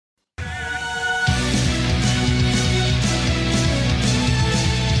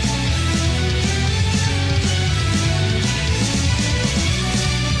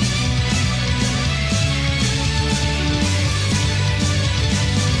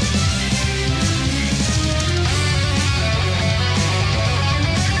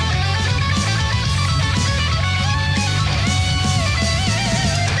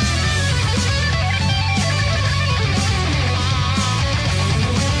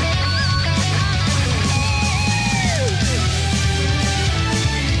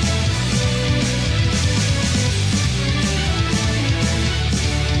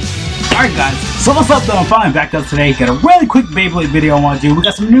Alright guys, so what's up though? I'm finally back up today. Got a really quick Beyblade video I want to do. We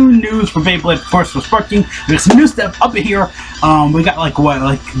got some new news for Beyblade, of course, for Sparking. We got some new stuff up in here. We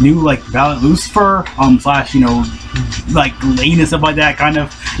got new Valid Lucifer, slash, like Lane and stuff like that, kind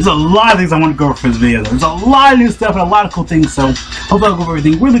of. There's a lot of things I want to go over for this video. There's a lot of new stuff and a lot of cool things, so hopefully I'll go over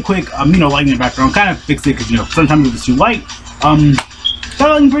everything really quick. Lighting in the background, kind of fix it, because, sometimes it's too light. Got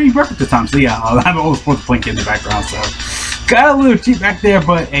lighting pretty perfect this time, so yeah, I'll have an old sports blanket in the background, so. Got a little cheap back there,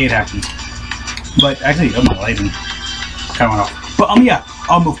 but hey, it happens. But actually, my lighting kind of went off. But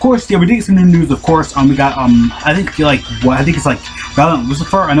of course, yeah, we did get some new news. Of course, we got I think it's like Valiant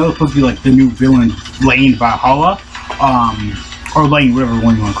Lucifer. I know it's supposed to be like the new villain Lane Valhalla, or Lane, whatever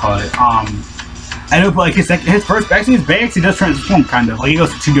one you want to call it. I know, but like his first, actually his base actually does transform kind of. Like he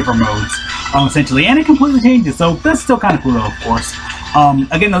goes to two different modes, essentially, and it completely changes. So that's still kind of cool, though, of course.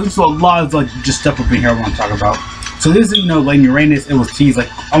 Again, there's a lot of just stuff up in here I want to talk about. So this is, Lane Uranus. It was teased, like,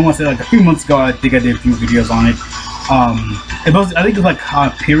 I want to say, like, a few months ago. I think I did a few videos on it. I think it was, like,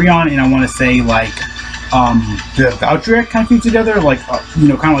 Hyperion, and I want to say, like, the Valkyrie kind of fused together, like,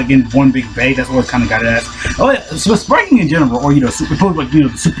 kind of like in one big bay. That's what it kind of got it as. Oh, yeah, so Sparking in general, or, the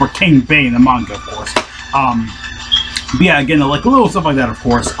Super King Bay in the manga, of course. But yeah, again, like, little stuff like that, of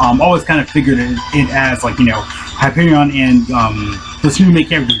course. Always kind of figured it as, like, Hyperion and, the two main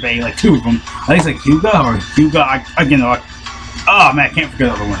characters, Bay, like two of them. I think it's like Hyuga or Hyuga. Oh man, I can't forget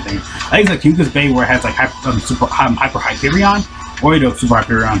the other one thing. I think it's like Hyuga's Bay, where it has like Hyper Hyperion, or Super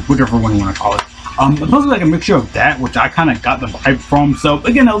Hyperion, whichever one you want to call it. It's supposed to be like a mixture of that, which I kind of got the vibe from. So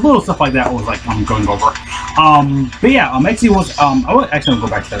again, a little stuff like that was like going over. But yeah, actually was I will actually go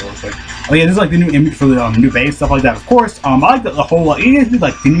back to that real quick. Oh yeah, this is like the new image for the new Bay, stuff like that. Of course, I like the whole. It is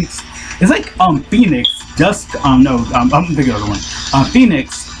like Phoenix. It's like Phoenix. Dusk, I'm thinking of the other one.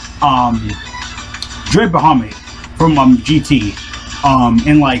 Phoenix, Dread Bahamut from GT,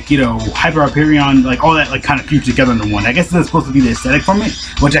 and like Hyper Hyperion, like all that like kind of fused together into one. I guess that's supposed to be the aesthetic from it,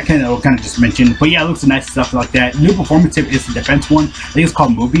 which I kind of just mentioned. But yeah, it looks nice stuff like that. New performance tip is the defense one. I think it's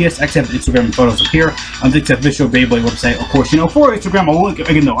called Mobius. I actually have the Instagram photos up here. It's the official Beyblade website, of course. For Instagram, I will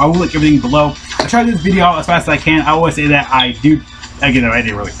link everything below. I try to do this video out as fast as I can. I always say that I do. Again, I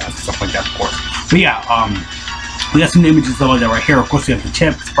did really fast, stuff like that, of course. But yeah, we got some images and stuff like that right here. Of course, we have the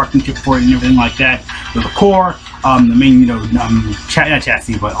chip, Sparking chip for it, and everything like that. With the core, the main, not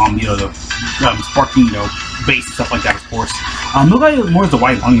chassis, but the Sparking, base and stuff like that, of course. Look like more as the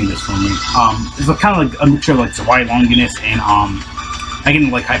wide longiness for me. It's kind of like a mixture of like the wide longiness and again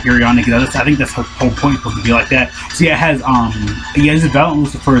like Hyperion. I think that's the whole point, supposed to be like that. So yeah, it has this is Valiant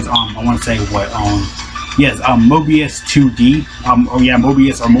Lucifer's I want to say what yes, Mobius 2D,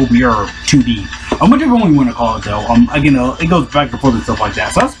 Mobius or Mobier 2D, whichever one you want to call it though. Again, it goes back and forth and stuff like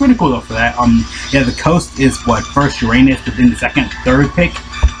that, so that's pretty cool though for that. Yeah, the coast is what, first Uranus, but then the second, third pick,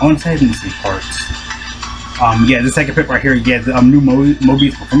 I want to say in some parts. Yeah, the second pick right here, yeah, the new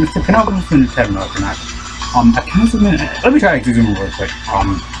Mobius performance tip. Can I open this in the tab? No, I cannot. I can zoom in. Let me try to zoom in real quick.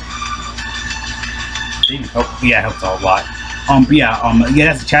 Oh, yeah, it helps out a lot. But yeah,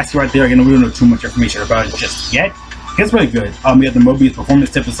 that's the chassis right there. Again, we don't know too much information about it just yet. It's really good. We have the Mobius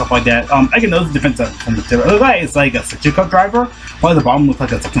performance tip and stuff like that. Again, those are defense from the tip. It looks like it's like a suction cup driver. While the bottom looks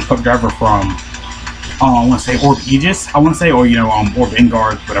like a suction cup driver from, I want to say Orb Aegis, I want to say, or Orb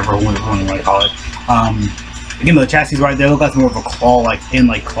Vanguard, whatever one you want to call it. Again, the chassis right there look like more of a claw-like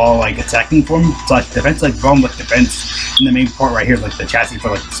attacking form / defense, like bone like defense. And the main part right here is like the chassis for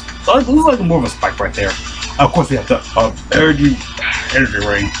like it looks like more of a spike right there. Of course, we have the energy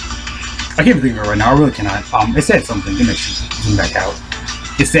ring. I can't even think of it right now. I really cannot. It said something. Let me zoom back out.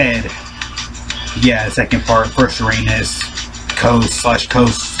 It said, yeah, the second part, first Uranus, coast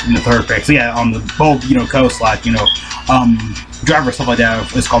in the third pick. So yeah, on the both, coast / driver, stuff like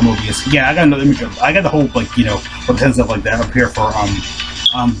that. It's called Mobius. Yeah, I got another image of. I got the whole representative stuff like that up here for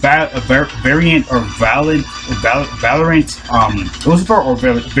variant or Valorant Lucifer or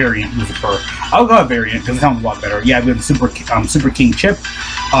variant Lucifer. I'll go with variant because it sounds a lot better. Yeah, we have the Super King chip.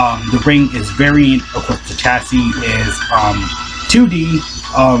 The ring is variant. Of course, the chassis is 2D.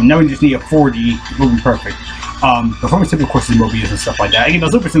 Now we just need a 4D. It will be perfect. Performance tip, of course, is Mobius and stuff like that. Again,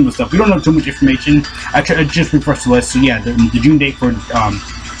 those super simple stuff. We don't know too much information. I just refreshed the list. So yeah, the June date for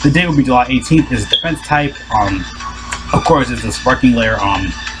the date will be July 18th. Is defense type. Of course, it's the Sparking layer,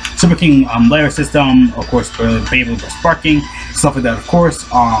 Super King layer system, of course, for Beyblade for Sparking, stuff like that, of course.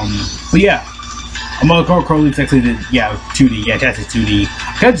 But yeah, Crowley's actually did, 2D, chassis 2D.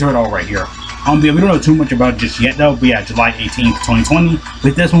 I just read it all right here. Yeah, we don't know too much about it just yet though, but yeah, July 18th, 2020.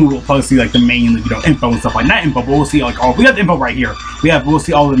 With this one, we'll probably see like the main, info and stuff like, not info, but we'll see like all, we got the info right here. We'll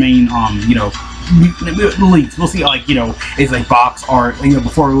see all the main, leaks. We'll see, like, you know, it's like box art, you know,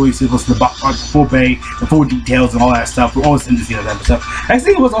 before it releases, we'll see the box art, the full bay, the full details, and all that stuff. We're always into see that type of stuff. I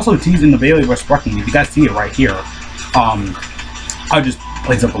think it was also teased in the Beyblade vs. Sparking. If you guys see it right here, I'll just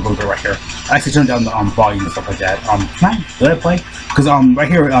play up a little bit right here. I actually turned down the volume and stuff like that. Can I let it play? Because right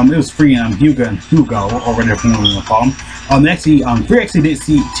here, it was free Hugo, or whatever you want to call them. Free actually did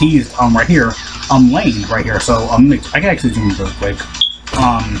see teased right here, Lane right here. So I can actually zoom in real quick.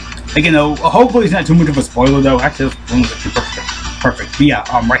 Again, though, hopefully it's not too much of a spoiler though. Actually, this was actually perfect. But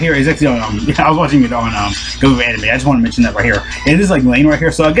yeah, right here is actually on I was watching it on Go Anime. I just want to mention that right here. And it is like Lane right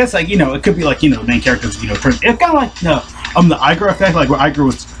here. So I guess, like, you know, it could be like, you know, the main characters, you know, it's kind of like the Iger effect, like where Iger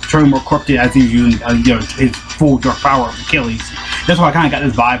was turning more corrupted as he was using you know, his full dark power of Achilles. That's why I kind of got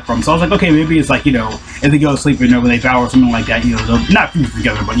this vibe from. So I was like, okay, maybe it's like, you know, if they go to sleep, you know, when they battle or something like that, you know, they'll not fuse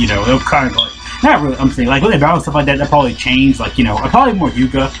together, but, you know, they'll kind of like, not really, I'm saying, like, when they battle and stuff like that, they'll probably change, like, you know, probably more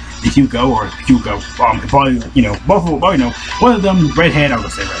Hugo, probably, you know, both of them, you know, one of them, redhead, I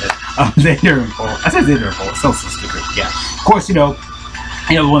would say redhead, Xander and Paul, I said Xander and Paul, it's so stupid, yeah, of course, you know,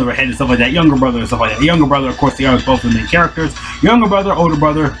 one of the redhead and stuff like that, younger brother and stuff like that, younger brother, of course, they are both the main characters, younger brother, older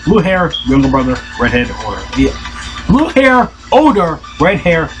brother, blue hair, younger brother, redhead, older, yeah, blue hair, older, red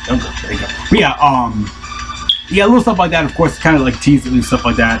hair, younger, there you go, but yeah, little stuff like that, of course, kind of like teased and stuff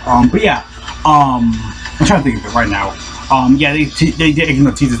like that, but yeah, I'm trying to think of it right now. Yeah, they did, you know,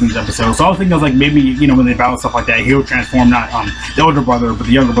 tease this in this episode. So I was thinking, I was like, maybe, you know, when they battle stuff like that, he'll transform, not the older brother, but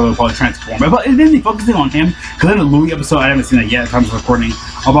the younger brother will probably transform. But then they focusing on him, because in the Louis episode, I haven't seen that yet. Time's recording.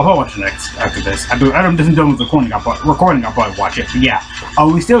 I'll probably watch it next after this. I don't listen to recording. I'll probably watch it. But yeah,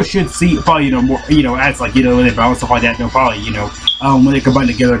 we still should see probably, you know, more, you know, as like, you know, when they battle stuff like that, they'll probably, you know, when they combine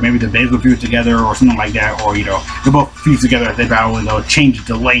together, maybe the Bays will fuse together or something like that, or, you know, they both fuse together if they battle and they'll change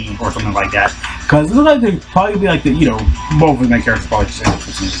the lane or something like that. Because it looks like they'd probably be like the, you know, both of the main characters probably just end up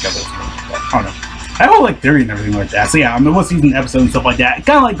fusing together. I don't know. I have a like theory and everything like that. So yeah, we'll see an episode and stuff like that.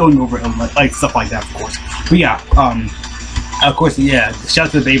 Kind of like going over like stuff like that, of course. But yeah, of course, yeah. Shout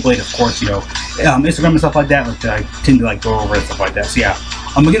out to the Beyblade, of course. You know, Instagram and stuff like that. Like I tend to like go over and stuff like that. So yeah.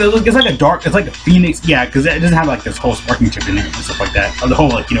 Again, it's like a dark, it's like a phoenix, yeah, because it doesn't have like this whole sparking chip in it and stuff like that. Or the whole,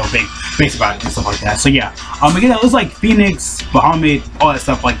 like, you know, big base about it and stuff like that. So yeah, again, it was like Phoenix, Bahamut, all that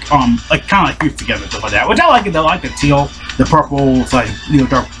stuff, like kind of like fused together and stuff like that. Which I like it though. I like the teal, the purple, slash, you know,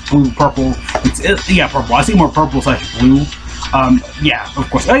 dark blue, purple. Yeah, purple. I see more purple slash blue. Yeah, of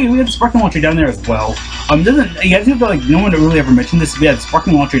course. Oh, yeah, we got the sparking launcher down there as well. Yeah, I think that, like, no one really ever mentioned this, but yeah, the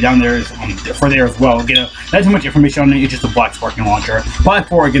sparking launcher down there is for there as well. Again, not too much information on it. It's just a black sparking launcher. Probably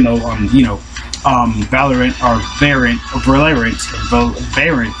for, again, though, you know, Valorant or Variant.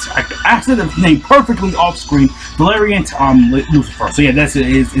 I said the name perfectly off screen. Valorant, Lucifer. So yeah, that's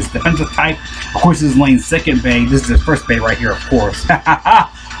his defensive type. Of course, this is Lane's second bay. This is his first bay right here, of course.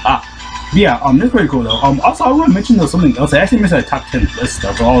 Yeah, that's pretty cool though. Also, I want to mention though something else. I actually missed a top 10 list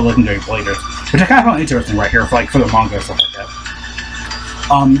of all legendary bladers, which I kind of found interesting right here for the manga and stuff like that.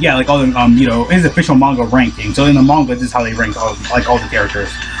 Yeah, like all the you know, his official manga ranking. So in the manga, this is how they rank all the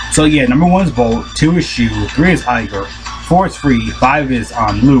characters. So yeah, number 1 is Bolt, 2 is Shu, 3 is Iger, 4 is Free, 5 is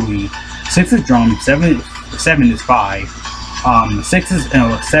Louis, 6 is Drum, 7 is 5, 6 is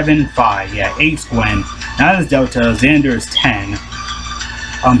 7, 5. Yeah, 8 is Gwen, 9 is Delta, Xander is 10.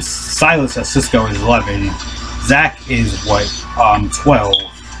 Silas at Cisco is 11. Zach is what? 12.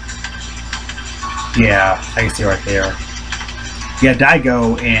 Yeah, I can see right there. Yeah,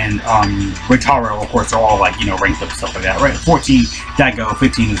 Daigo and Ritaro, of course, are all like, you know, ranked up and stuff like that. Right, 14 Daigo,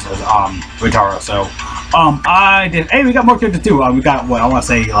 15 is Ritaro. So hey, we got more characters too. We got what I want to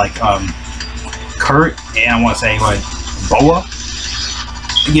say like Kurt, and I want to say what, Boa.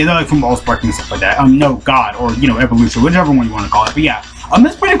 Yeah, they're like from all Sparking and stuff like that. No, God, or, you know, Evolution, whichever one you want to call it. But yeah.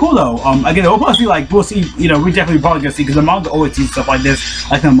 That's pretty cool though. Again, we'll probably see, like, we'll see, you know, we definitely probably gonna see, because the manga always sees stuff like this.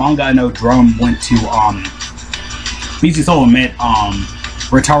 Like in the manga, I know Drum went to, BC Soul met,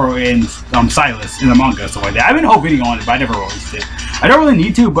 Ritaro and, Silas in the manga, stuff like that. I made a whole video on it, but I never released it. I don't really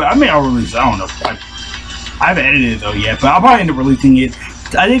need to, but I may I'll release it, I don't know. I haven't edited it though yet, but I'll probably end up releasing it.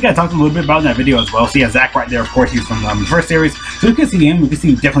 I think I talked a little bit about it in that video as well. So yeah, Zach right there, of course, he's from the first series. So we can see him, we can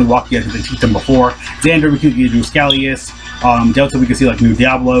see definitely Walkie as they teach him before. Xander, we can do Scalius. Delta, we can see like New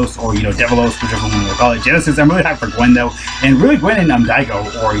Diablos, or, you know, Devilos, whichever one you want to call it. Genesis, I'm really hyped for Gwen though, and really Gwen and Daigo,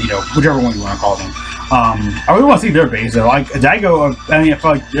 or, you know, whichever one you want to call them. I really want to see their base though. Like Daigo, I mean, I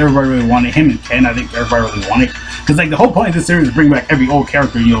feel like everybody really wanted him, and Ken, I think everybody really wanted, because like the whole point of this series is bring back every old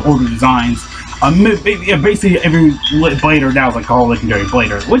character, you know, older designs. Basically every blader now is like a whole legendary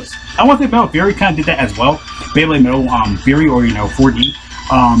blader, which I want to say Metal Fury kind of did that as well. Beyblade Metal Fury, or, you know, 4D.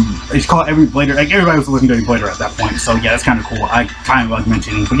 It's called Every Blader. Like everybody was listening to Every Blader at that point, so yeah, that's kind of cool. I kind of like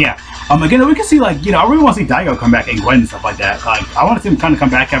mentioning, but yeah. Again, we can see, like, you know, I really want to see Daigo come back and Gwen and stuff like that. Like, I want to see him kind of come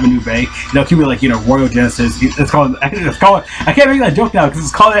back, have a new Bay. You know, keep it like, you know, Royal Genesis. It's called. I can't make that joke now because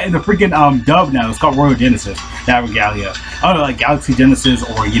it's called that in the freaking dub now. It's called Royal Genesis. That Regalia. I don't know, like Galaxy Genesis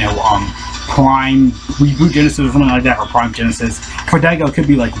or, you know, Prime Reboot Genesis or something like that, or Prime Genesis. For Daigo, it could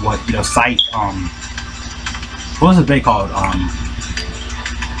be like what, you know, Sight. What was the Bay called? I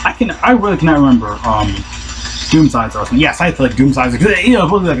really cannot remember. Doomsides or something. Yeah, Sight like Doomsides. Because, you know,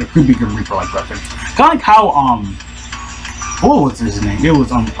 it was like a could be good Reaper like reference. Kind of like how what was his name? It was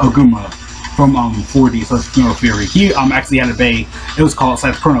Aguma from 4D, so it's, you know, Fury. He actually had a Bay. It was called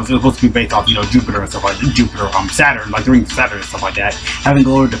Scythe Chronos. It was supposed to be based off, you know, Jupiter and stuff like that. Jupiter, Saturn, like the rings of Saturn and stuff like that. Having a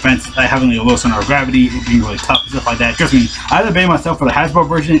lower defense, having a low center of gravity, it being really tough and stuff like that. Trust me, I had a Bay myself for the Hasbro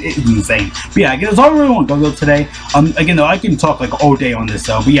version. It is insane. But yeah, again, that's all I really want to go today. Again, though, I can talk like all day on this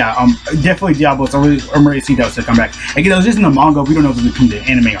though. But yeah, definitely Diablos. I'm ready to see that to come back. Again, it was just in the manga. We don't know if it's going to come to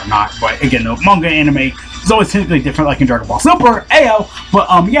anime or not. But again, though, manga and anime is always technically different, like in Dragon Ball Super, AO.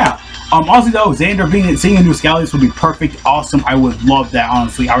 But yeah. Honestly though, Xander seeing a new Scalius would be perfect, awesome. I would love that,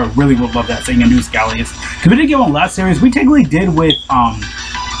 honestly. I really would love that, seeing a new Scalius. Because we didn't get one last series. We technically did with,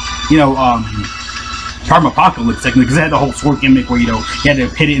 you know, Charm Apocalypse, technically, because it had the whole sword gimmick where, you know, you had to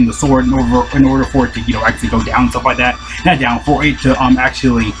hit it in the sword in order for it to, you know, actually go down and stuff like that. Not down, for it to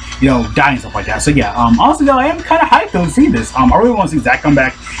actually, you know, die and stuff like that. So yeah, honestly though, I am kind of hyped though to see this. I really want to see Zack come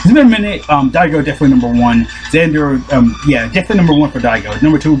back. It's been a minute. Daigo definitely #1. Xander, yeah, definitely #1 for Daigo.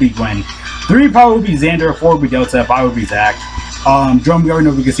 #2 would be Gwen. 3 probably would be Xander. 4 would be Delta. 5 would be Zack. Drum, we already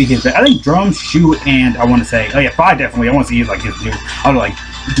know we can see his. I think Drum, Shu, and I want to say, oh yeah, 5 definitely. I want to see his like his new, I don't know, like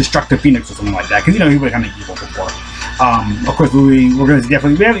Destructive Phoenix or something like that, because you know he was kind of evil before. Of course, we're gonna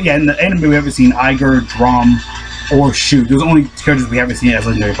definitely, in the anime we haven't seen Iger, Drum, or Shu. Those are only characters we haven't seen as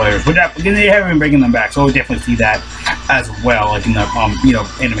legendary players, but again, they haven't been bringing them back, so we'll definitely see that as well, like in the you know,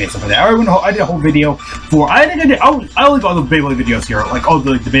 anime and stuff like that. I did a whole video for, I think I did, I link all the Beyblade videos here, like all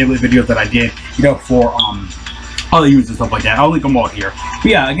the Beyblade videos that I did, you know, for all the users and stuff like that. I'll link them all here.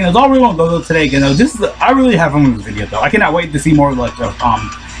 But yeah, again, that's all we want to go today. Again, though, this is I really have fun with this video though. I cannot wait to see more like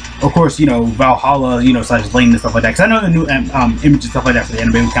of course, you know, Valhalla, you know, / Lane and stuff like that. Because I know the new images and stuff like that for the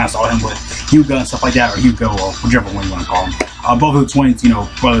anime. We kind of saw him with Hyuga and stuff like that, or Hugo, or whichever one you want to call him. Both of the twins, you know,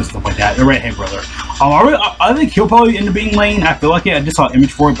 brothers and stuff like that. The redhead brother. I think he'll probably end up being Lane. I feel like it. I just saw an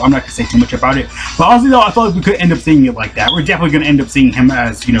image for it, but I'm not gonna say too much about it. But honestly, though, I feel like we could end up seeing it like that. We're definitely gonna end up seeing him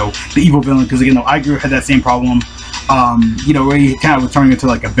as, you know, the evil villain. Because again, though, Iger had that same problem. You know, where he kind of was turning into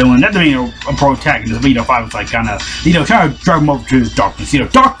like a villain, not to be a protagonist, but you know, 5 was like kind of, you know, trying to drag him over to his darkness, you know,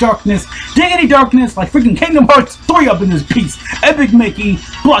 darkness, diggity darkness, like freaking Kingdom Hearts 3 up in this piece, epic Mickey,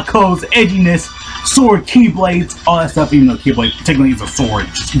 block holes, edginess, sword, keyblades, all that stuff, even though keyblade technically is a sword,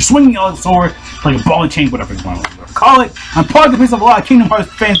 just you're swinging on the sword like a ball and chain, whatever you want to call it. I'm probably the piece of a lot of Kingdom Hearts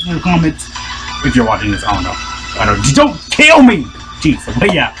fans in the comments, if you're watching this, I don't, don't kill me! Jeez,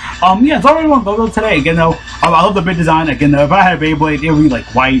 but yeah, yeah, that's all I really want to go today. Again, though, I love the big design. Again, though, if I had a Beyblade, it would be like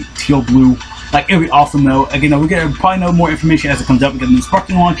white, teal, blue. Like, it would be awesome, though. Again, though, we're gonna probably know more information as it comes up. We got the new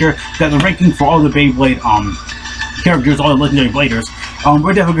sparking launcher. We got the ranking for all the Beyblade characters, all the legendary bladers.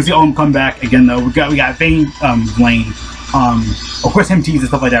 We're definitely gonna see all of them come back. Again, though, we got Bane, Lane, of course, MTs and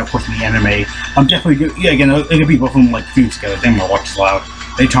stuff like that. Of course, in the anime, definitely good. Yeah, again, it could be both of them like fused together. Damn, my watch is loud.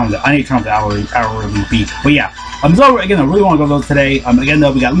 I need to turn the hourly beat. But yeah, so again, I really want to go those today. Again,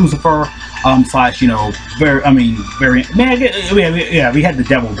 though, we got Lucifer, / you know, very, man, yeah, we had the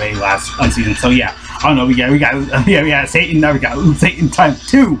Devil Bay last season, so yeah, I don't know, we got Satan, now we got Satan times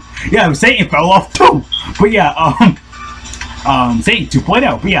 2. Yeah, Satan fell off too. But yeah, Satan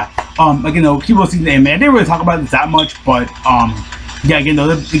 2.0. But yeah, again, though, people see the anime. I didn't really talk about this that much, but yeah, again,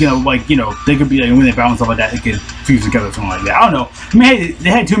 though, you know, like, you know, they could be like, when they balance stuff like that, it could fuse together or something like that. I don't know. I mean, hey, they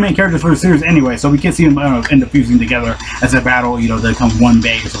had 2 main characters for the series anyway, so we can see them, I don't know, end up fusing together as a battle. You know, they become one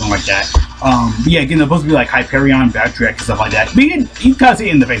Bay or something like that. But yeah, again, they're supposed to be like Hyperion, Valtryek, and stuff like that. But you can kind of see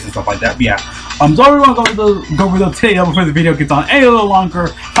it in the face and stuff like that. But yeah, so we want to go over those today, though, before the video gets on a little longer.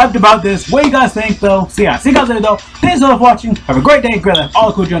 Hyped about this. What do you guys think, though? So yeah, see you guys later, though. Thanks for watching. Have a great day. Great life. All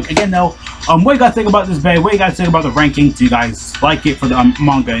the cool junk. Again, though, what do you guys think about this Bay? What do you guys think about the rankings? Do you guys like it for the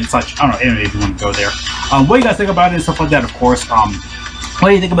manga and such? I don't know, anime if you want to go there. What do you guys think about it and stuff like that, of course. What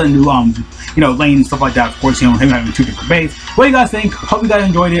do you think about the new, you know, Lane and stuff like that? Of course, you know, him having 2 different bays. What do you guys think? Hope you guys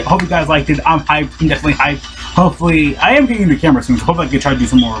enjoyed it. Hope you guys liked it. I'm hyped. I'm definitely hyped. Hopefully, I am getting the camera soon, so hopefully I can try to do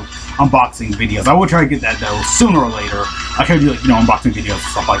some more unboxing videos. I will try to get that, though, sooner or later. I'll try to do, like, you know, unboxing videos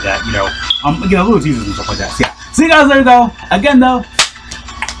and stuff like that, you know. Get a little teasers and stuff like that. So, yeah. See you guys later, though. Again, though,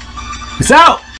 peace out.